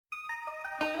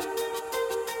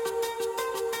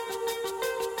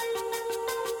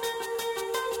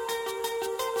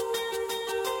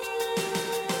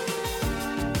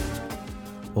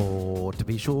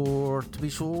be sure.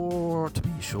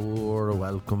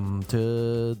 Welcome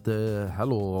to the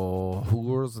hello,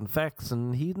 whores and facts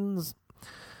and heathens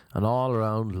and all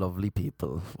around lovely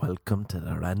people. Welcome to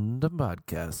the Random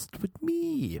Podcast with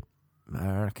me,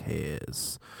 Mark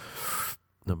Hayes.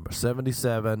 Number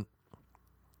 77.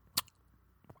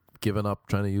 Given up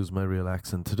trying to use my real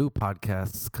accent to do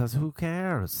podcasts because who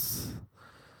cares?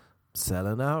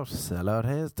 Selling out. Sell out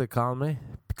Hayes, they call me.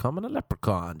 Becoming a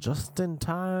leprechaun just in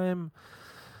time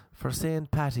for St.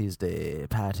 Patty's Day.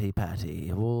 Patty.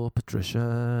 Oh,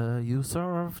 Patricia, you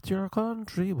served your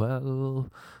country well,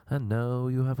 and now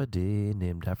you have a day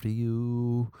named after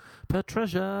you.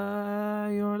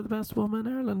 Patricia, you're the best woman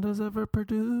Ireland has ever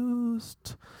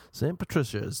produced. St.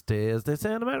 Patricia's Day, as they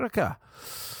say in America.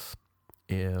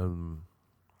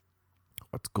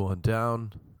 What's going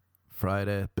down?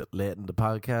 Friday, a bit late in the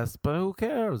podcast, but who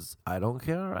cares? I don't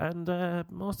care, and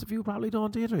most of you probably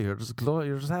don't either. You're just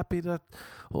happy that,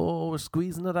 we're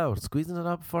squeezing it out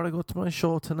before I go to my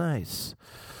show tonight.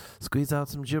 Squeeze out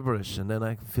some gibberish, and then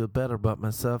I can feel better about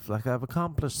myself, like I've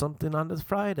accomplished something on this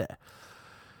Friday.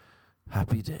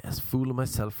 Happy days, fooling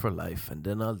myself for life, and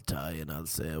then I'll die, and I'll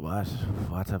say,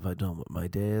 what have I done with my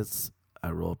days? I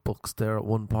wrote books there at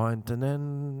one point, and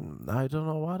then I don't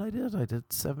know what I did. I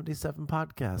did 77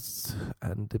 podcasts,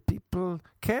 and did people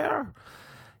care?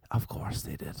 Of course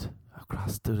they did.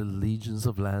 Across the legions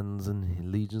of lands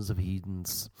and legions of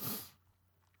heathens,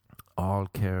 all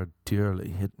cared dearly.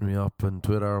 Hit me up on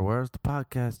Twitter, where's the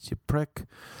podcast, you prick?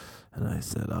 And I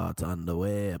said, it's on the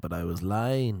way, but I was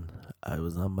lying. I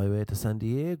was on my way to San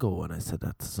Diego when I said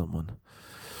that to someone.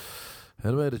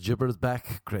 Anyway, the gibber is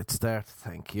back. Great start,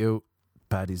 thank you.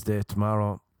 Paddy's Day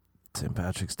tomorrow, St.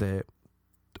 Patrick's Day,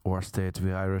 worst day to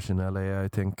be Irish in LA, I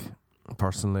think,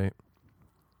 personally.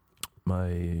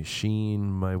 My sheen,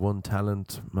 my one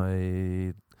talent,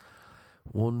 my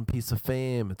one piece of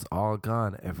fame, it's all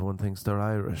gone. Everyone thinks they're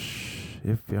Irish.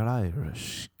 If you're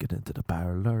Irish, get into the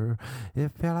parlour.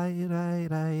 If you're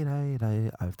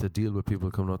I have to deal with people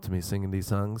coming up to me singing these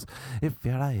songs. If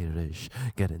you're Irish,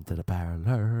 get into the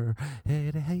parlour.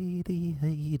 Hey,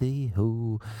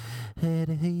 ho. Hey,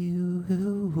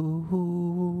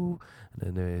 ho.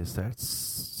 And then they start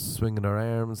swinging their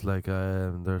arms like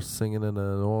they're singing in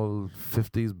an old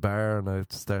 50s bar, and I have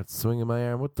to start swinging my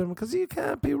arm with them because you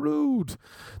can't be rude.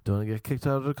 Don't want to get kicked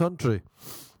out of the country.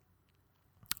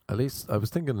 At least I was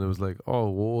thinking, it was like,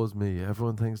 woe is me.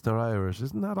 Everyone thinks they're Irish.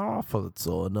 Isn't that awful? It's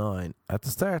so annoying. At the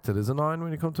start, it is annoying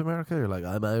when you come to America. You're like,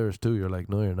 I'm Irish too. You're like,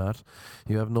 no, you're not.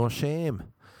 You have no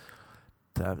shame.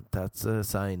 That's a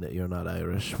sign that you're not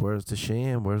Irish. Where's the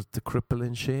shame? Where's the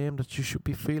crippling shame that you should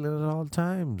be feeling at all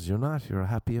times? You're not. You're a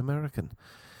happy American.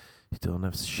 You don't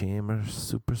have shame or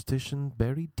superstition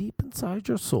buried deep inside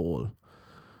your soul.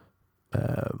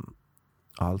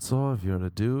 Also, if you're a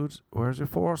dude, where's your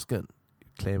foreskin?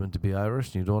 Claiming to be Irish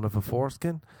and you don't have a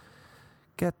foreskin,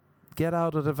 get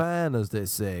out of the van, as they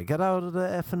say. Get out of the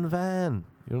effing van.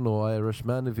 You're no Irish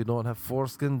man if you don't have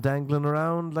foreskin dangling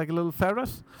around like a little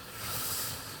ferret.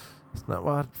 Isn't that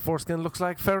what foreskin looks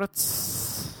like?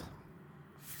 Ferrets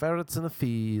in a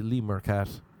lemur cat.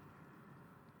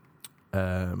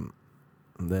 And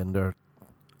then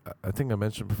I think I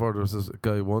mentioned before, there was this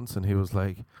guy once, and he was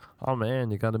like, oh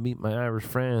man, you got to meet my Irish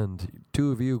friend.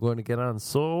 Two of you are going to get on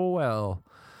so well.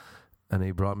 And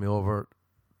he brought me over,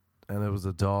 and it was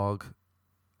a dog,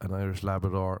 an Irish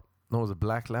Labrador. No, it was a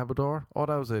black Labrador. Oh,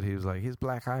 that was it. He was like, he's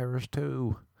black Irish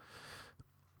too.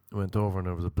 I went over, and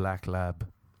there was a black lab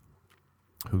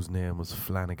whose name was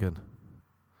Flanagan.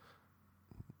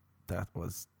 That's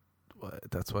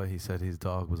why he said his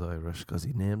dog was Irish, because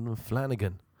he named him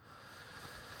Flanagan.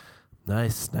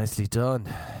 Nicely done.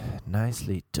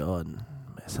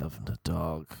 Myself and the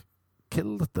dog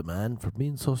killed the man for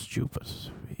being so stupid.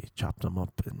 We chopped him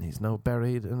up, and he's now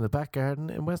buried in the back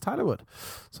garden in West Hollywood.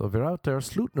 So if you're out there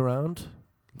sleuting around,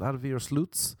 a lot of you are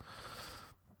sleuths.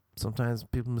 Sometimes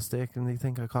people mistakenly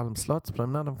think I call them sluts, but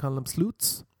I'm not. I'm calling them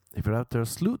sleuths. If you're out there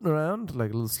sleuting around like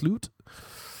a little sleuth,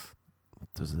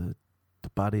 there's the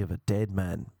body of a dead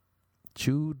man,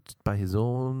 chewed by his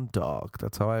own dog.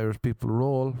 That's how Irish people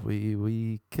roll.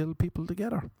 We kill people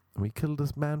together. We killed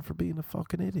this man for being a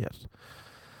fucking idiot.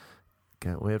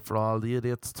 Can't wait for all the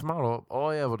idiots tomorrow. Oh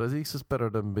yeah, but at least it's better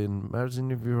than being... Imagine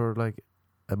if you were like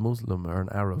a Muslim or an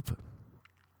Arab.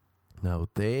 Now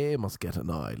they must get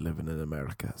annoyed living in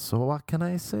America. So what can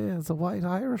I say as a white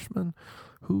Irishman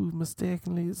who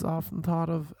mistakenly is often thought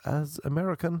of as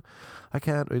American? I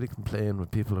can't really complain when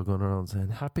people are going around saying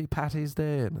Happy Patty's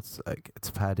Day, and it's like,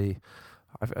 it's Paddy.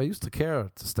 I used to care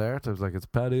at the start. I was like, it's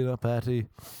Paddy, not Patty.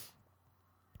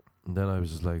 And then I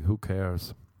was just like, who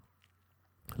cares?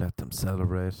 Let them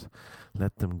celebrate.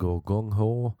 Let them go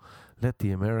gung-ho. Let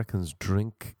the Americans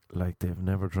drink like they've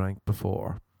never drank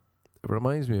before. It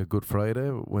reminds me of Good Friday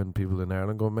when people in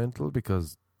Ireland go mental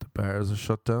because the bars are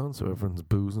shut down, so everyone's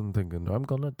boozing, thinking, I'm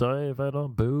going to die if I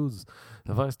don't booze.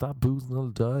 If I stop boozing, I'll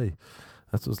die.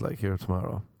 That's what's like here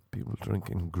tomorrow. People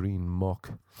drinking green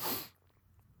muck.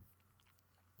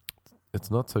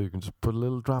 It's nuts how you can just put a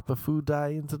little drop of food dye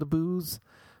into the booze,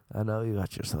 and now you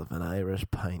got yourself an Irish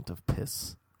pint of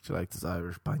piss. Would you like this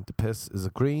Irish pint of piss? Is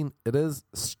it green? It is.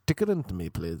 Stick it into me,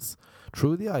 please.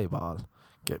 Through the eyeball.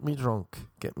 Get me drunk.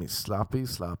 Get me sloppy.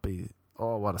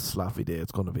 Oh, what a sloppy day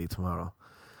it's going to be tomorrow.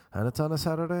 And it's on a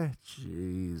Saturday.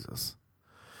 Jesus.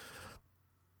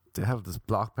 They have this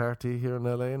block party here in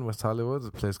LA in West Hollywood.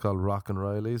 A place called Rock and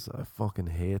Riley's. I fucking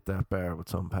hate that bar with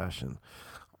some passion.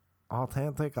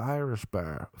 Authentic Irish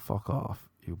bar. Fuck off,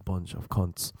 you bunch of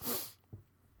cunts.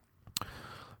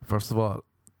 First of all,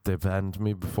 they banned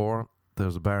me before. There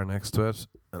was a bar next to it,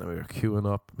 and we were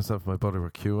queuing up. Myself and my buddy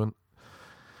were queuing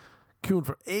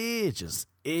for ages,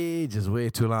 way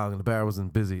too long, and the bar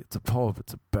wasn't busy. It's a pub,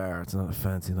 it's a bar, it's not a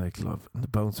fancy nightclub. And the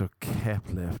bouncer kept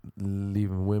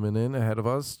leaving women in ahead of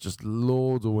us, just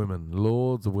loads of women.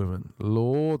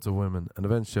 And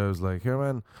eventually I was like, here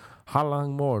man, how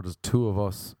long more? There's two of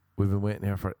us. We've been waiting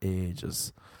here for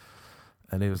ages.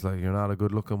 And he was like, you're not a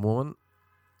good looking woman.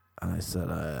 And I said,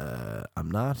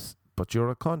 I'm not, but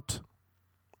you're a cunt.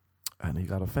 And he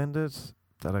got offended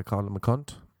that I called him a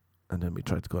cunt. And then we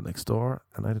tried to go next door,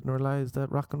 and I didn't realise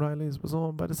that Rock and Riley's was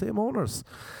owned by the same owners.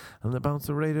 And the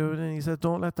bouncer radioed in and he said,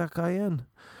 don't let that guy in.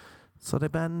 So they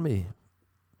banned me.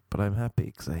 But I'm happy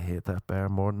because I hate that bar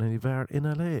more than any bar in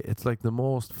LA. It's like the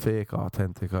most fake,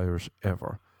 authentic Irish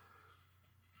ever.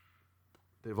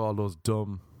 They've all those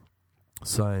dumb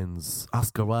signs.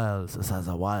 Oscar Wilde, this has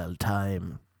a wild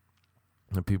time.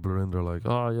 And people are in there like,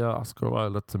 oh yeah, Oscar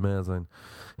Wilde, that's amazing.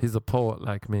 He's a poet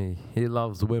like me. He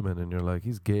loves women. And you're like,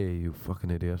 he's gay, you fucking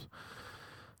idiot.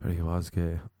 Or he was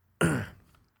gay.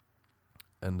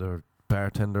 And their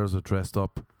bartenders are dressed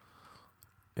up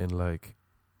in like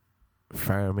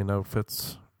farming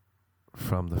outfits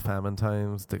from the famine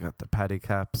times. They got the paddy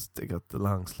caps. They got the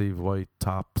long sleeve white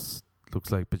tops.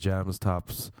 Looks like pajamas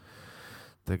tops.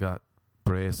 They got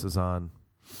braces on.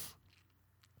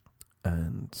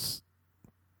 And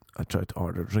I tried to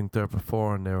order a drink there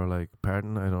before, and they were like,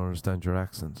 pardon, I don't understand your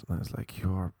accent. And I was like,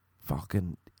 you're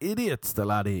fucking idiots, the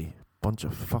laddie. Bunch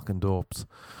of fucking dopes.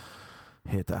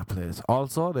 Hate that place.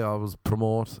 Also, they always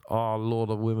promote a load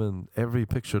of women. Every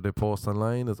picture they post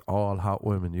online is all hot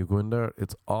women. You go in there,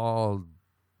 it's all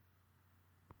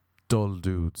dull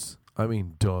dudes. I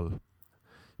mean dull.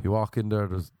 You walk in there,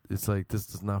 it's like, this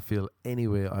does not feel any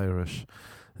way Irish.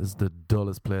 This is the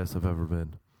dullest place I've ever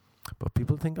been. But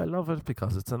people think I love it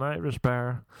because it's an Irish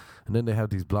bar. And then they have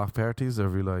these block parties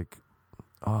every like,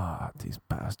 these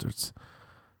bastards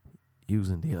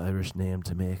using the Irish name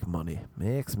to make money.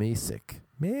 Makes me sick.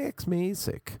 They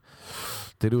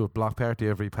do a block party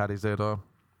every Paddy's Day though.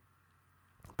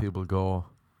 People go.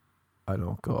 I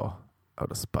don't go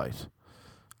out of spite.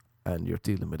 And you're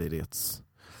dealing with idiots.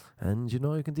 And you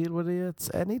know you can deal with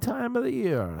idiots any time of the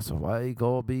year. So why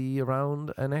go be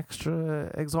around an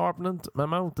extra exorbitant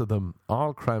amount of them,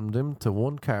 all crammed into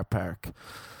one car park?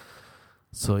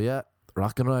 So yeah,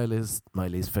 Rock and Riley's my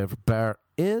least favourite bar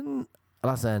in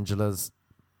Los Angeles.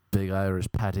 Big Irish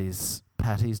Paddy's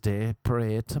Day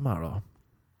parade tomorrow.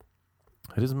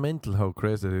 It is mental how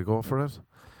crazy they go for it.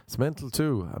 It's mental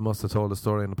too. I must have told a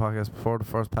story in the podcast before the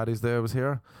first Paddy's Day I was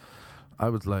here. I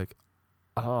was like,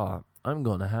 I'm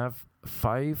going to have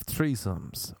 5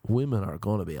 threesomes. Women are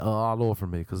going to be all over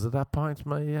me because at that point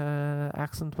my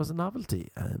accent was a novelty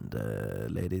and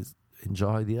ladies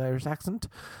enjoy the Irish accent.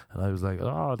 And I was like,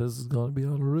 this is going to be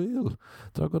unreal.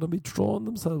 They're going to be throwing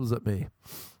themselves at me.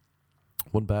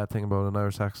 One bad thing about an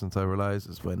Irish accent I realise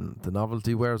is when the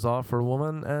novelty wears off for a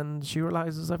woman and she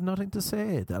realises I've nothing to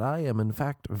say, that I am in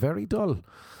fact very dull.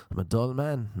 I'm a dull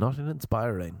man, nothing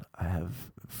inspiring. I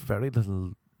have very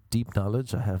little deep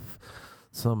knowledge. I have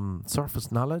some surface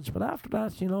knowledge, but after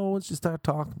that, once you start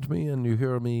talking to me and you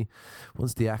hear me,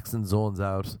 once the accent zones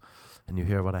out and you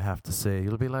hear what I have to say,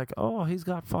 you'll be like, he's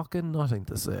got fucking nothing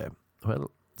to say.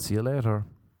 Well, see you later,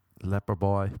 leper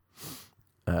boy.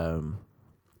 So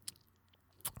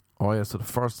the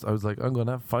first, I was like, I'm going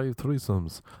to have 5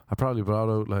 threesomes. I probably brought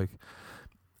out like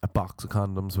a box of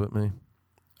condoms with me.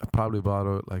 I probably brought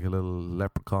out like a little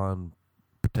leprechaun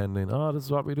pretending, this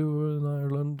is what we do in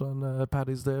Ireland on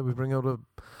Paddy's Day. We bring out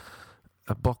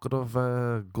a bucket of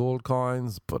gold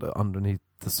coins, but underneath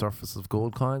the surface of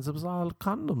gold coins, it was all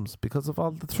condoms because of all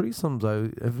the threesomes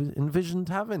I envisioned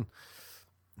having.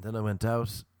 Then I went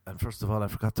out, and first of all, I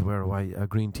forgot to wear a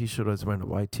green t-shirt. I was wearing a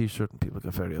white t-shirt, and people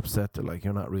got very upset. They're like,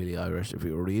 "You're not really Irish. If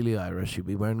you were really Irish, you'd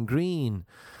be wearing green."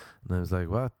 And I was like,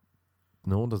 "What?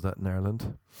 No one does that in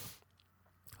Ireland."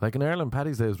 Like in Ireland,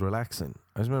 Paddy's Day is relaxing.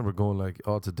 I just remember going like,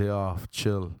 "Oh, it's a day off,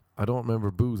 chill." I don't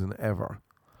remember boozing ever.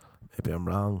 Maybe I'm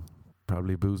wrong.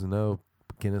 Probably boozing now.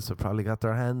 Guinness have probably got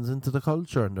their hands into the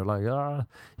culture, and they're like,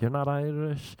 you're not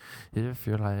Irish. If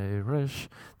you're Irish,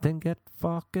 then get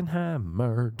fucking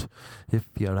hammered. If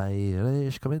you're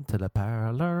Irish, come into the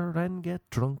parlour and get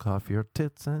drunk off your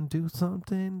tits and do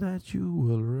something that you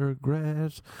will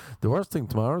regret. The worst thing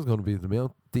tomorrow is going to be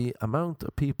the amount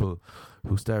of people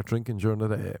who start drinking during the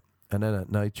day, and then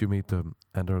at night you meet them,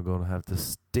 and they're going to have the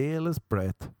stalest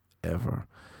breath ever.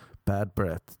 Bad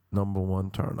breath, number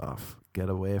one turn off. Get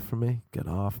away from me, get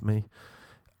off me.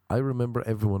 I remember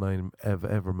everyone I've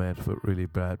ever met with really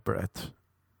bad breath.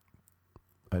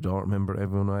 I don't remember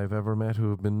everyone I've ever met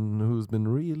who's been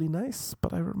really nice,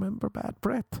 but I remember bad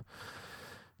breath.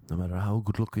 No matter how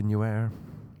good looking you are,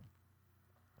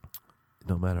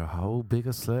 no matter how big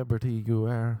a celebrity you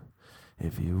are,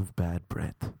 if you've bad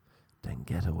breath, then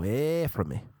get away from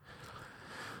me.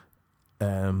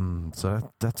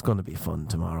 So that's going to be fun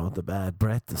tomorrow. The bad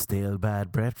breath, the stale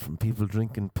bad breath from people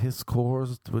drinking piss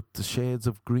Coors with the shades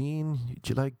of green. Do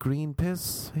you like green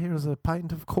piss? Here's a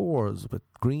pint of Coors with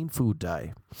green food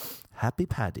dye. Happy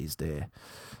Paddy's Day.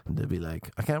 And they'll be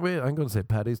like, I can't wait. I'm going to say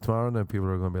Paddy's tomorrow, and then people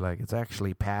are going to be like, it's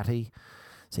actually Patty.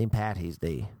 St. Patty's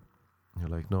Day. And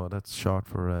you're like, no, that's short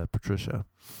for Patricia.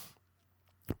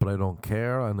 But I don't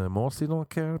care, and I mostly don't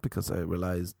care because I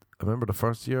remember the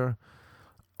first year.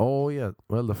 Oh, yeah.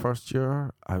 Well, the first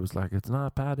year, I was like, it's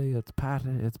not Paddy, it's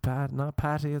Patty, it's Pat, not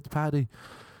Patty, it's Paddy.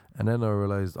 And then I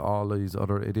realised all these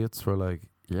other idiots were like,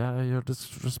 yeah, you're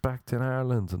disrespecting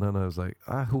Ireland. And then I was like,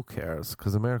 who cares?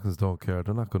 Because Americans don't care.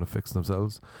 They're not going to fix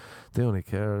themselves. They only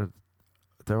care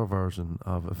their version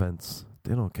of events.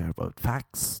 They don't care about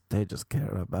facts. They just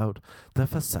care about the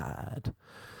facade,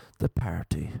 the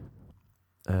party.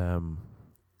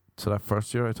 So that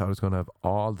first year, I thought I was going to have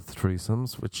all the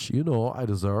threesomes, which, I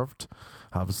deserved.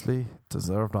 Obviously,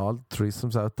 deserved all the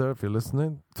threesomes out there. If you're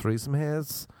listening, threesome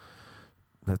haze.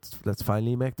 Let's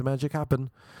finally make the magic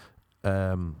happen.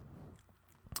 Went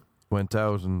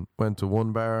out and went to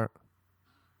one bar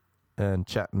and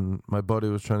chatting. My buddy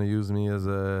was trying to use me as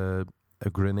a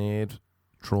grenade,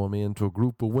 throw me into a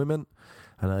group of women.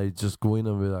 And I just go in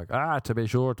and be like, to be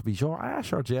sure.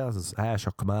 Sure, Jesus.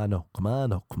 Sure, come on now.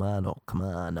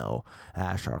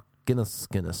 Sure, Guinness,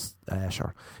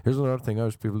 sure. Here's another thing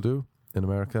Irish people do in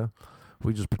America.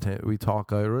 We just pretend, we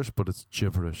talk Irish, but it's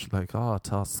gibberish. Like,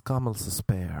 tá scamal sa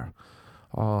spare.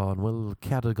 And we'll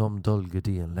cadagum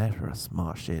dulgadi and letters,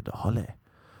 marshe de holle.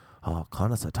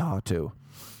 Conas a tatu.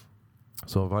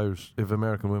 So if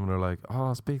American women are like,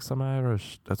 speak some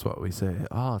Irish, that's what we say.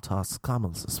 Tá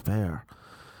scamal sa spare.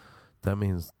 That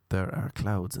means there are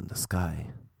clouds in the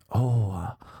sky.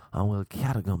 And we'll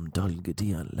cadagum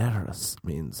dulgadi and letters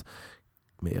means,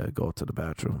 may I go to the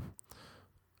bathroom?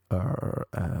 Or,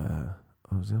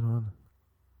 what was the other one?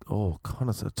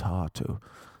 Conas a tatu.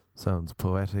 Sounds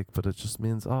poetic, but it just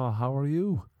means, how are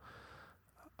you?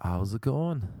 How's it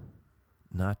going?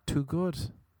 Not too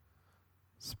good.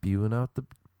 Spewing out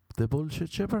the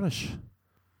bullshit gibberish.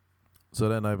 So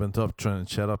then I went up trying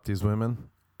to chat up these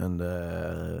women, and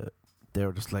they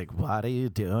were just like, what are you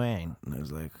doing? And I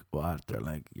was like, what? They're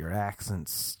like, your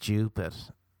accent's stupid.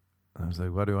 And I was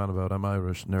like, what do you want about? I'm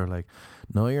Irish. And they were like,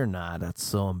 no, you're not. That's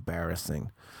so embarrassing.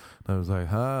 And I was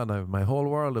like, and my whole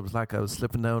world, it was like I was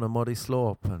slipping down a muddy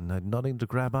slope and I had nothing to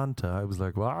grab onto. I was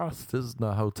like, what? This is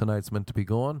not how tonight's meant to be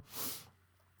going.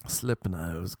 Slipping,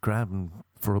 I was grabbing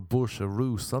for a bush, a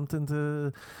root, something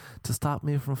to stop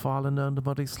me from falling down the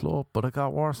muddy slope. But it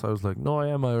got worse. I was like, no, I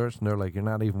am Irish. And they're like, you're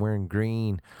not even wearing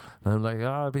green. And I'm like,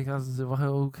 because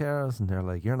who cares? And they're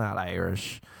like, you're not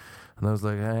Irish. And I was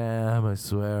like, I am, I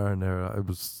swear. And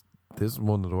this is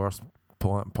one of the worst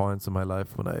points in my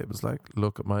life when I was like,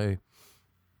 look at my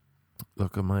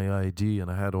ID, and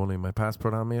I had only my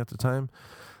passport on me at the time,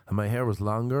 and my hair was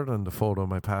longer than the photo of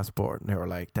my passport, and they were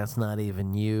like, that's not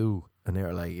even you. And they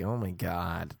were like, oh my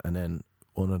god. And then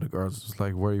one of the girls was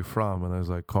like, where are you from? And I was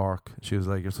like, Cork. She was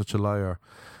like, you're such a liar.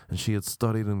 And she had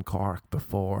studied in Cork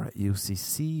before at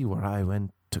UCC, where I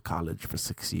went to college for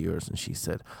 6 years, and she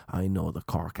said, I know the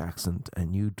Cork accent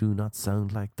and you do not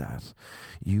sound like that.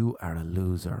 You are a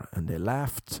loser. And they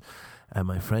laughed, and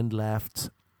my friend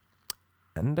laughed,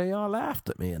 and they all laughed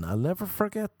at me, and I'll never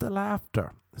forget the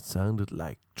laughter. It sounded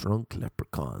like drunk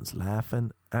leprechauns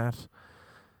laughing at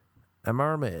a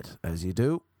mermaid, as you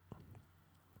do.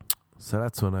 So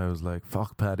that's when I was like,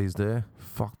 fuck Paddy's Day.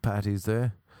 Fuck Paddy's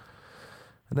Day.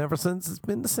 And ever since, it's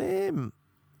been the same.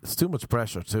 It's too much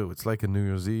pressure, too. It's like a New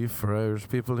Year's Eve for Irish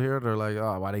people here. They're like,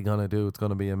 oh, what are you going to do? It's going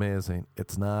to be amazing.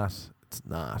 It's not. It's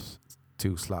not. It's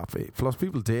too sloppy. Plus,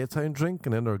 people daytime drink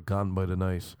and then they're gone by the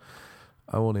night.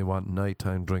 I only want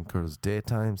nighttime drinkers.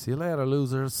 Daytime, see you later,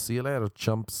 losers. See you later,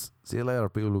 chumps. See you later,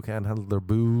 people who can't handle their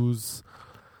booze.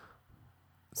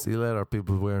 See you later,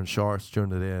 people wearing shorts during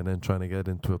the day and then trying to get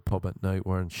into a pub at night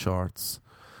wearing shorts.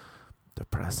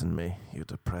 Depressing me, you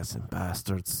depressing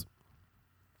bastards.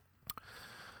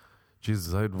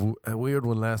 Jesus, I had a weird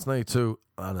one last night too.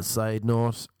 On a side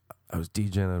note, I was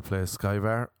DJing at a place,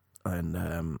 Skybar,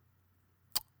 and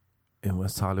in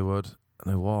West Hollywood,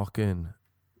 and I walk in,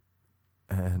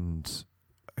 and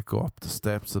I go up the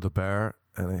steps of the bar,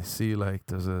 and I see like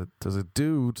there's a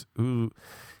dude who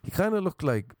he kind of looked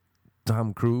like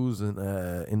Tom Cruise in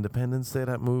Independence Day,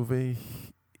 that movie.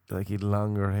 Like, he had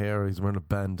longer hair, he's wearing a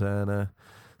bandana.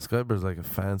 Skybar's like a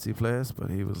fancy place, but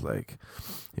he was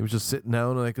just sitting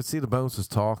down, and I could see the bouncers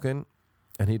talking,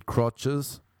 and he had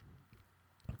crutches.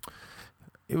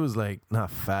 He was like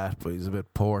not fat, but he's a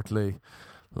bit portly,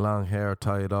 long hair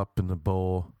tied up in a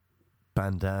bow,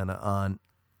 bandana on,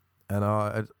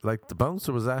 and like the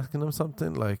bouncer was asking him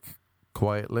something like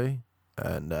quietly,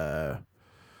 and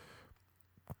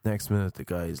next minute the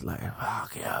guy's like,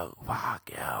 fuck you, fuck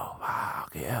you,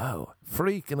 fuck you,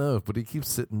 freaking out, but he keeps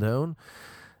sitting down.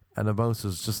 And the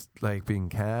bouncer's just like being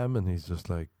calm, and he's just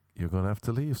like, you're going to have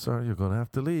to leave, sir, you're going to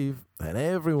have to leave. And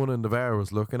everyone in the bar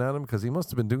was looking at him because he must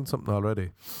have been doing something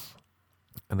already.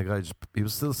 And the guy, he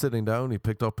was still sitting down, he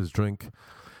picked up his drink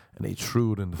and he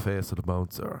threw it in the face of the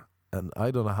bouncer. And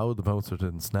I don't know how the bouncer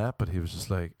didn't snap, but he was just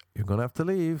like, you're going to have to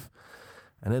leave.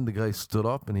 And then the guy stood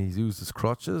up and he used his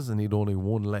crutches and he'd only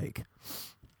one leg.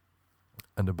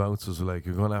 And the bouncers were like,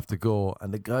 you're going to have to go.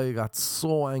 And the guy got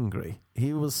so angry.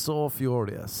 He was so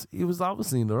furious. He was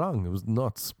obviously in the wrong. It was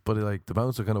nuts. But the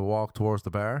bouncer kind of walked towards the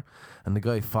bar. And the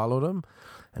guy followed him.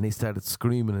 And he started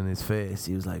screaming in his face.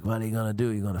 He was like, what are you going to do?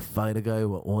 You're going to fight a guy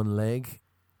with one leg?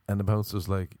 And the bouncer was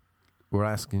like, we're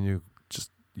asking you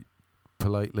just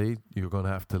politely. You're going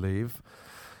to have to leave.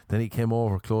 Then he came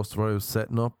over close to where I was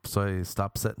setting up, so I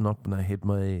stopped setting up and I hid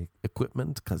my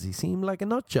equipment because he seemed like a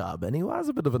nut job, and he was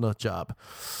a bit of a nut job.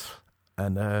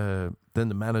 And then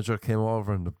the manager came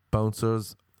over and the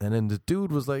bouncers, and then the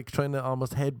dude was like trying to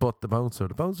almost headbutt the bouncer.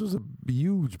 The bouncer's a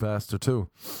huge bastard too.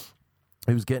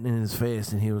 He was getting in his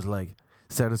face and he was like,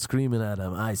 started screaming at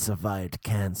him, I survived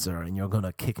cancer and you're going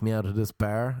to kick me out of this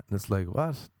bar. And it's like,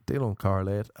 what? They don't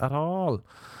correlate at all.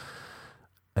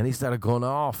 And he started going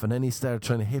off, and then he started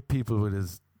trying to hit people with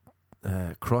his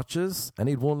crutches, and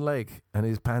he had one leg, and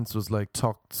his pants was like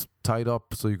tied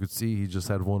up so you could see he just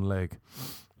had one leg.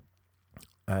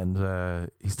 And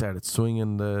he started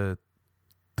swinging the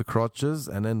crutches,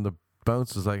 and then the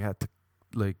bouncers like had to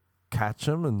like catch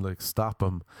him and like stop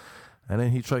him. And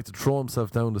then he tried to throw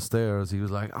himself down the stairs. He was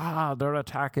like, they're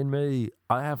attacking me,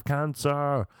 I have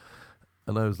cancer.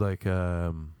 And I was like,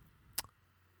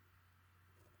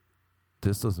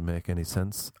 this doesn't make any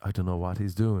sense. I don't know what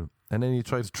he's doing. And then he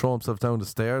tried to throw himself down the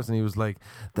stairs, and he was like,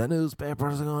 the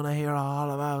newspapers are going to hear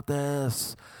all about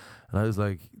this. And I was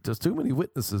like, there's too many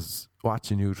witnesses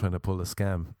watching you trying to pull a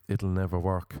scam. It'll never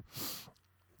work.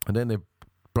 And then they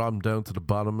brought him down to the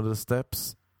bottom of the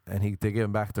steps, and they gave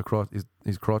him back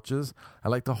his crutches. And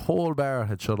like the whole bar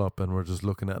had shut up and were just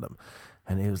looking at him.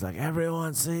 And he was like,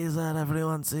 everyone sees that,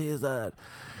 everyone sees that.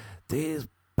 These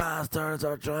bastards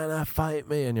are trying to fight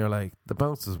me. And you're like, the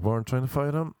bouncers weren't trying to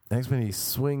fight him. Next minute he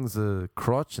swings a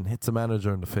crutch and hits a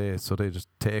manager in the face, so they just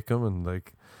take him and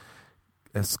like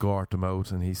escort him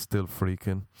out, and he's still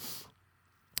freaking.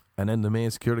 And then the main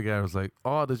security guy was like,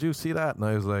 oh, did you see that? And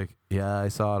I was like, yeah, I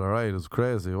saw it, alright, it was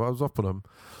crazy, what was up with him?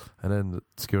 And then the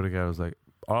security guy was like,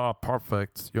 oh,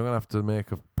 perfect, you're gonna have to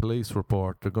make a police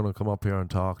report, they're gonna come up here and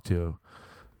talk to you.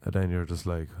 And then you're just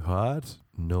like, what?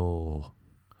 No.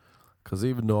 Because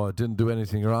even though I didn't do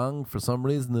anything wrong, for some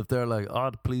reason, if they're like, oh,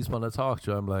 the police want to talk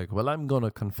to you, I'm like, well, I'm going to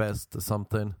confess to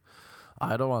something.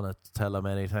 I don't want to tell them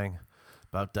anything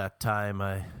about that time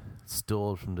I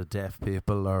stole from the deaf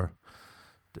people, or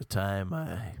the time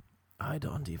I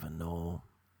don't even know.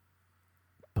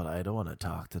 But I don't want to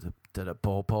talk to the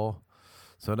popo.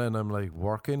 So then I'm like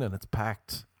working, and it's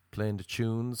packed, playing the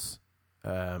tunes.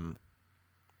 And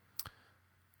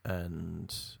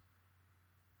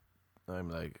I'm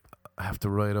like, I have to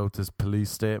write out this police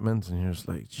statement, and you're just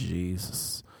like,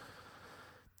 Jesus.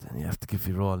 Then you have to give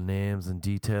your all names and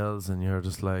details, and you're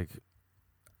just like,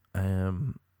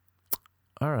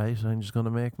 all right, I'm just going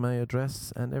to make my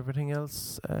address and everything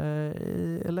else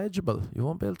illegible. You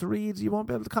won't be able to read. You won't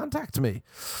be able to contact me.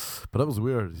 But that was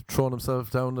weird. He'd thrown himself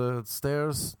down the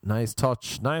stairs. Nice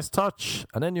touch.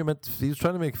 And then he was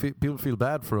trying to make people feel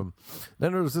bad for him.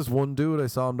 Then there was this one dude, I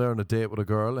saw him there on a date with a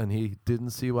girl, and he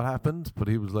didn't see what happened, but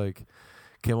he was like,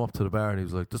 came up to the bar and he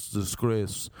was like, this is a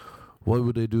disgrace. Why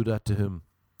would they do that to him?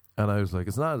 And I was like,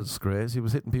 it's not a disgrace. He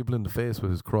was hitting people in the face with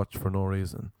his crutch for no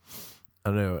reason.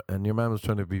 And your man was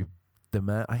trying to be the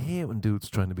man. I hate when dudes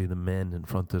trying to be the men in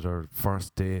front of their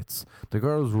first dates. The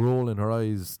girl was rolling her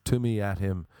eyes to me at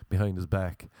him behind his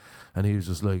back, and he was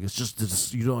just like, it's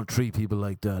just you don't treat people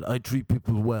like that. I treat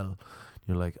people well.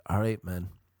 You're like, all right, man,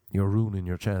 you're ruining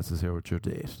your chances here with your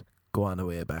date. Go on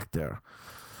away back there.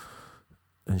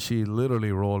 And she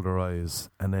literally rolled her eyes,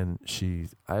 and then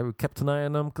I kept an eye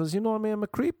on him because, you know me, I'm a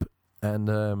creep.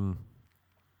 And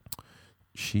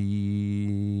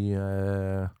she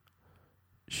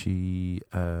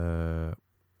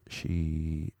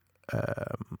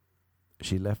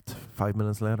left 5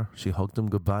 minutes later. She hugged him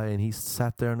goodbye, and he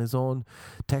sat there on his own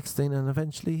texting, and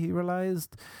eventually he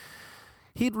realised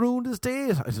he'd ruined his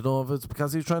date. I don't know if it's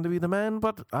because he was trying to be the man,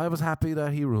 but I was happy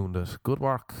that he ruined it. Good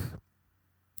work,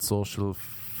 social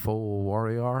faux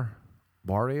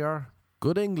warrior.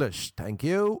 Good English, thank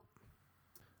you.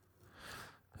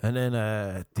 And then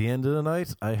at the end of the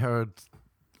night, I heard,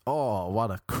 oh, what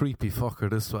a creepy fucker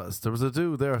this was. There was a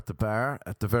dude there at the bar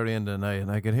at the very end of the night, and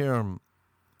I could hear him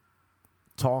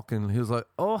talking. He was like,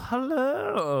 oh,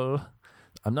 hello.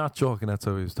 I'm not joking, that's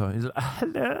how he was talking. He's like,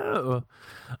 hello.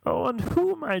 Oh, and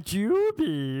who might you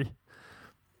be?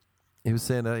 He was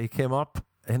saying that he came up,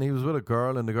 and he was with a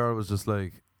girl, and the girl was just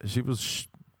like, she was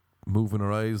moving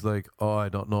her eyes like, oh, I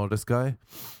don't know this guy.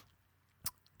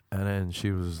 And then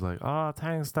she was like, oh,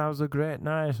 thanks, that was a great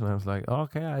night. And I was like,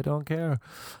 okay, I don't care.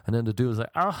 And then the dude was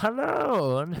like, oh,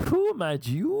 hello, and who might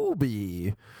you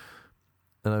be?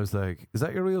 And I was like, is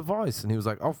that your real voice? And he was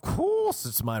like, of course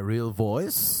it's my real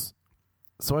voice.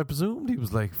 So I presumed he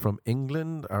was like from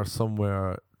England or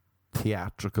somewhere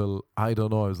theatrical. I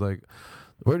don't know. I was like,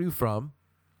 where are you from?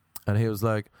 And he was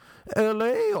like,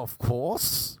 LA, of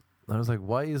course. And I was like,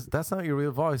 why that's not your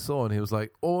real voice? Oh, and he was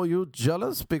like, oh, you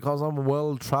jealous because I'm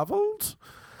well traveled?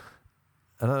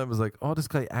 And then I was like, oh, this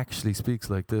guy actually speaks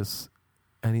like this,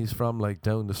 and he's from like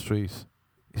down the street.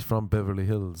 He's from Beverly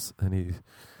Hills, and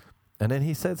then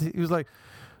he said, he was like,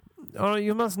 oh,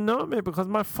 you must know me because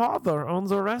my father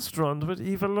owns a restaurant with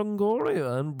Eva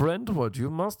Longoria in Brentwood. You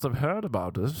must have heard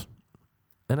about it.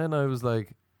 And then I was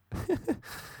like,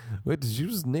 wait, did you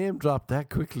just name drop that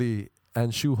quickly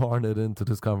and shoehorn it into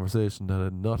this conversation that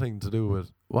had nothing to do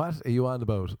with what are you on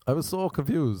about? I was so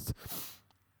confused.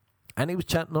 And he was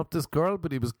chatting up this girl,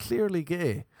 but he was clearly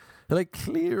gay. Like,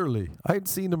 clearly. I'd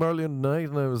seen him earlier in the night,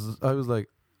 and I was like,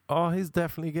 oh, he's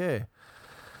definitely gay.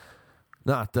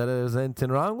 Not that there's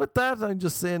anything wrong with that. I'm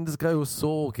just saying this guy was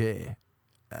so gay.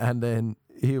 And then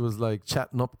he was like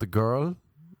chatting up the girl,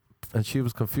 and she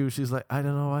was confused. She's like, I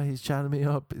don't know why he's chatting me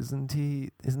up. Isn't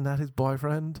that his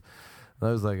boyfriend? And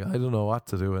I was like, I don't know what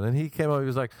to do. And then he came out, he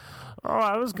was like, oh,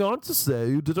 I was going to say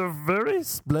you did a very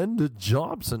splendid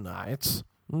job tonight,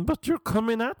 but you're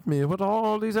coming at me with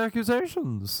all these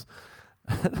accusations.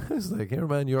 And I was like, here,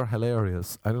 man, you're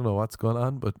hilarious. I don't know what's going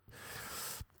on, but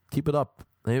keep it up.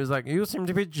 And he was like, you seem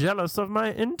to be jealous of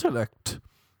my intellect.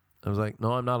 I was like,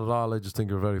 no, I'm not at all. I just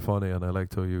think you're very funny, and I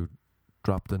liked how you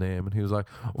dropped the name. And he was like,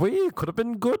 we could have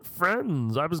been good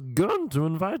friends. I was going to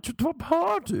invite you to a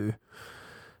party.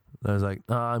 And I was like,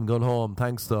 nah, I'm going home.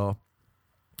 Thanks, though.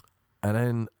 And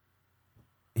then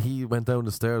he went down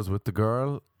the stairs with the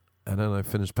girl, and then I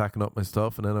finished packing up my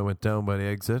stuff, and then I went down by the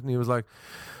exit, and he was like,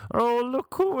 oh,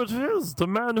 look who it is, the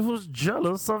man who's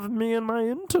jealous of me and my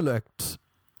intellect.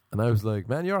 And I was like,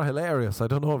 man, you're hilarious. I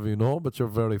don't know if you know, but you're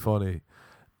very funny.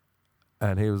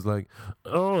 And he was like,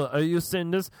 oh, are you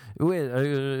saying this? Wait,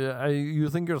 you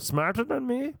think you're smarter than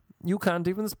me? You can't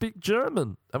even speak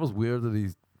German. That was weird that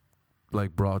he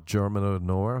like brought German out of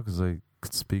nowhere, because I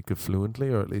could speak it fluently,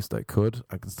 or at least I could.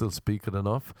 I can still speak it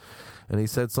enough. And he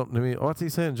said something to me. What's he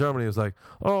saying in German? He was like,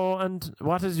 oh, and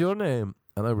what is your name?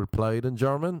 And I replied in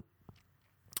German.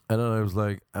 And then I was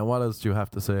like, and what else do you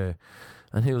have to say?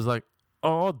 And he was like,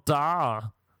 oh, da,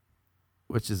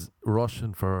 which is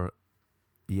Russian for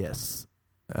yes.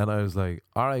 And I was like,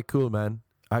 all right, cool, man.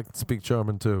 I can speak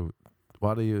German too.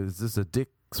 What are you? Is this a dick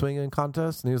swinging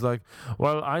contest? And he was like,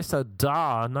 well, I said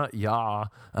da, not ya,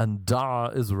 and da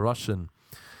is Russian.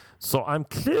 So I'm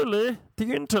clearly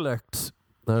the intellect.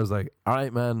 And I was like, all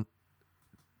right, man.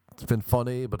 It's been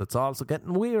funny, but it's also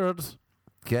getting weird.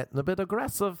 Getting a bit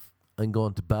aggressive. I'm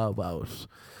going to bow out.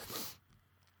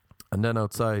 And then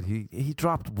outside, he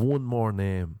dropped one more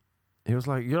name. He was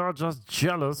like, "You're just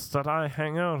jealous that I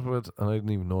hang out with," and I didn't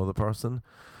even know the person.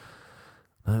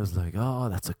 And I was like, "Oh,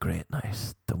 that's a great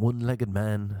night." The one-legged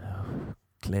man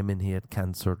claiming he had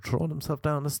cancer, throwing himself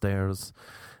down the stairs,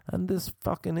 and this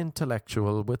fucking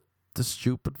intellectual with the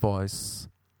stupid voice.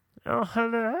 "Oh,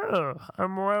 hello,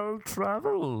 I'm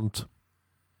well-travelled."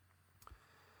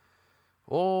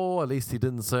 Oh, at least he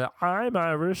didn't say, "I'm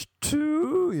Irish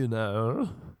too, you know."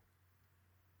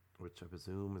 Which I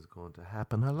presume is going to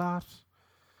happen a lot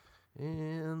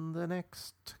in the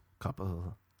next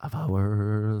couple of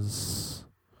hours.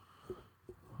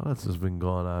 What else has been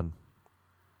going on?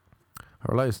 I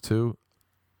realised too,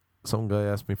 some guy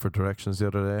asked me for directions the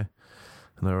other day,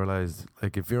 and I realised,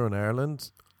 like, if you're in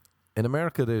Ireland, in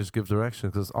America they just give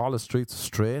directions because all the streets are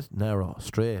straight, narrow,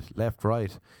 straight, left,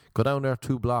 right. Go down there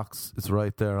 2 blocks, it's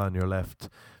right there on your left.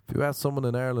 If you ask someone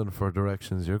in Ireland for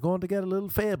directions, you're going to get a little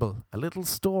fable, a little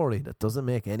story that doesn't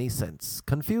make any sense.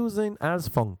 Confusing as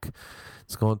funk.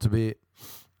 It's going to be,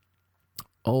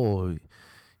 "Oh,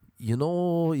 you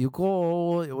know, you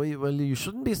go, well, you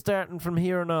shouldn't be starting from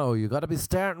here now. You got to be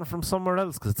starting from somewhere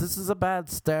else because this is a bad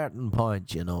starting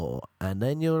point, you know. And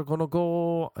then you're going to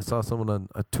go." I saw someone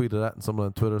I tweeted that, and someone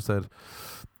on Twitter said,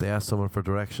 they asked someone for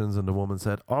directions, and the woman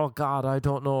said, "Oh, God, I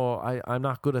don't know. I'm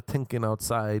not good at thinking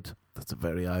outside." That's a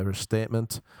very Irish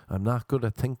statement. I'm not good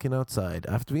at thinking outside.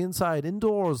 I have to be inside,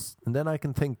 indoors, and then I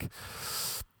can think.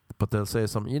 But they'll say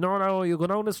something, "You know, now you go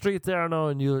down the street there now,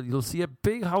 and you'll see a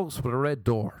big house with a red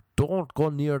door. Don't go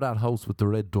near that house with the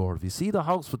red door. If you see the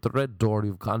house with the red door,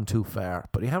 you've gone too far.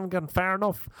 But you haven't gone far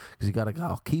enough because you got to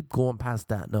go. Keep going past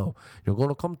that now. You're going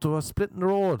to come to a split in the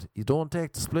road. You don't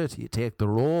take the split. You take the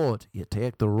road. You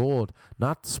take the road,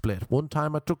 not the split. One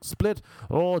time I took split.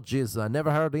 Oh, jeez, I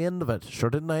never heard the end of it.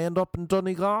 Sure didn't I end up in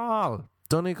Donegal?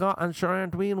 And sure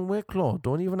aren't we in Wicklow?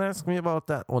 Don't even ask me about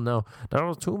that one now. There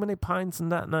was too many pints in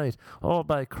that night. Oh,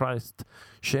 by Christ.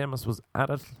 Seamus was at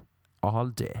it all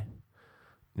day."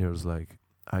 And he was like,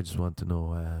 "I just want to know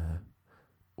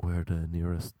where the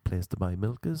nearest place to buy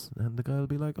milk is." And the guy will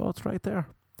be like, "Oh, it's right there.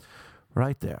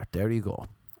 Right there. There you go.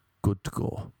 Good to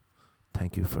go.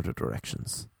 Thank you for the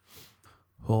directions."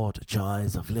 Oh, the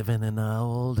joys of living in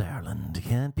old Ireland. You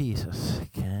can't beat it.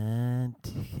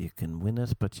 You can win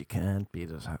it, but you can't beat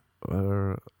it.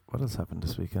 What else happened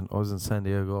this weekend? I was in San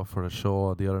Diego for a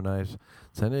show the other night.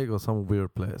 San Diego is some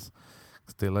weird place.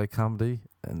 'Cause they like comedy,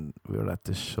 and we were at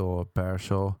this show, a bar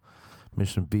show,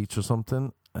 Mission Beach or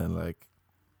something, and like,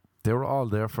 they were all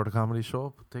there for the comedy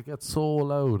show, but they get so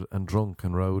loud and drunk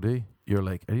and rowdy. You're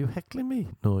like, "Are you heckling me?"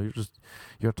 No,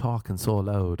 you're talking so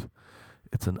loud.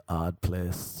 It's an odd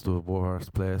place. It's the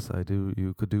worst place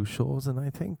you could do shows in, I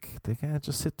think. They can't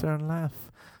just sit there and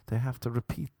laugh. They have to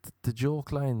repeat the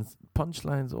joke lines,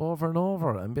 punchlines over and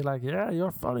over and be like, "Yeah,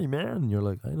 you're funny, man." And you're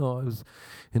like, "I know, I was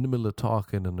in the middle of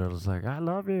talking," and they're just like, "I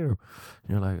love you." And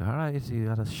you're like, "All right, you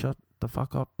gotta shut the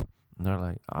fuck up." And they're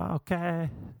like, "Oh, okay.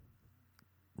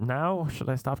 Now? Should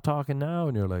I stop talking now?"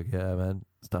 And you're like, "Yeah, man,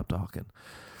 stop talking."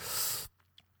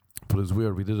 But it was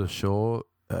weird. We did a show.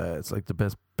 It's like the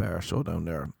best bar show down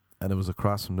there, and it was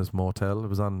across from this motel. It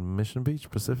was on Mission Beach,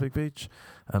 Pacific Beach,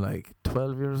 and like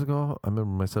 12 years ago, I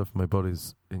remember myself and my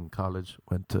buddies in college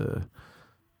went to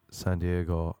San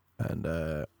Diego, and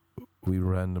we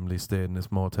randomly stayed in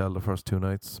this motel the first 2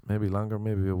 nights, maybe longer,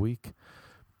 maybe a week,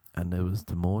 and it was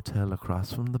the motel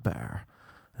across from the bar,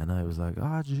 and I was like,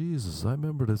 "Ah, Jesus, I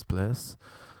remember this place.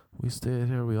 We stayed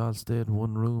here, we all stayed in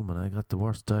one room, and I got the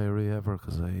worst diarrhea ever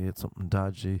because I ate something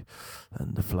dodgy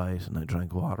and the flight, and I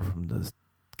drank water from the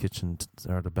kitchen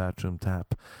or the bathroom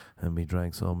tap, and we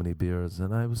drank so many beers,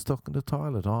 and I was stuck in the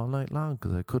toilet all night long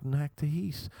because I couldn't hack the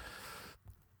heat."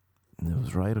 And it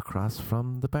was right across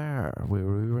from the bar where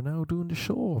we were now doing the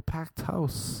show, packed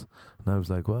house. And I was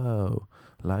like, wow,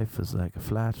 life is like a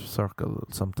flat circle,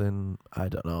 something, I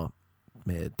don't know.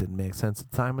 It didn't make sense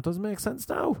at the time, it doesn't make sense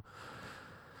now.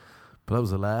 But that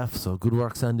was a laugh, so good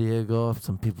work, San Diego.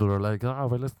 Some people are like, "Oh,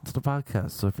 we're listening to the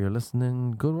podcast." So if you're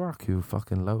listening, good work, you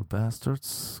fucking loud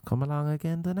bastards. Come along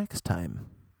again the next time.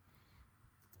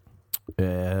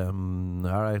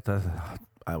 Alright,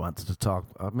 I wanted to talk,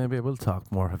 maybe I will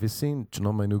talk more. Have you seen, do you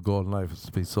know my new goal in life is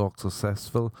to be so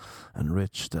successful and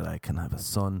rich that I can have a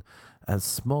son as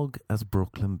smug as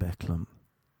Brooklyn Beckham.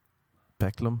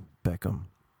 Beckham.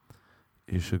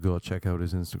 You should go check out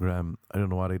his Instagram. I don't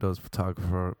know what he does,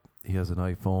 photographer. He has an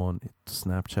iPhone,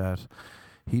 Snapchat.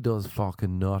 He does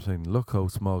fucking nothing. Look how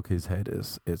smug his head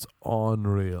is. It's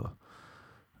unreal.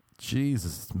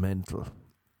 Jesus, it's mental.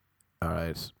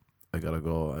 Alright, I gotta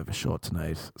go. I have a show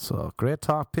tonight. So, great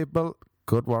talk, people.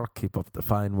 Good work. Keep up the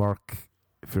fine work.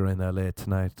 if you're in LA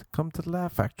tonight, come to the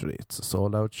Laugh Factory. It's a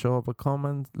sold out show, but come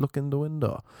and look in the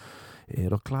window.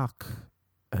 8 o'clock.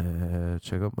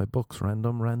 Check out my books,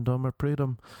 Random or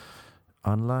Freedom.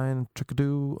 Online,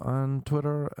 Trickadoo on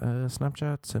Twitter,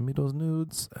 Snapchat, send me those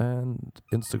nudes, and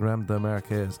Instagram, the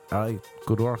Marquez. Alright,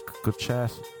 good work, good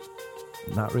chat.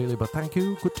 Not really, but thank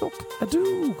you. Good talk.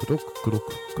 Adieu. Good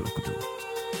luck.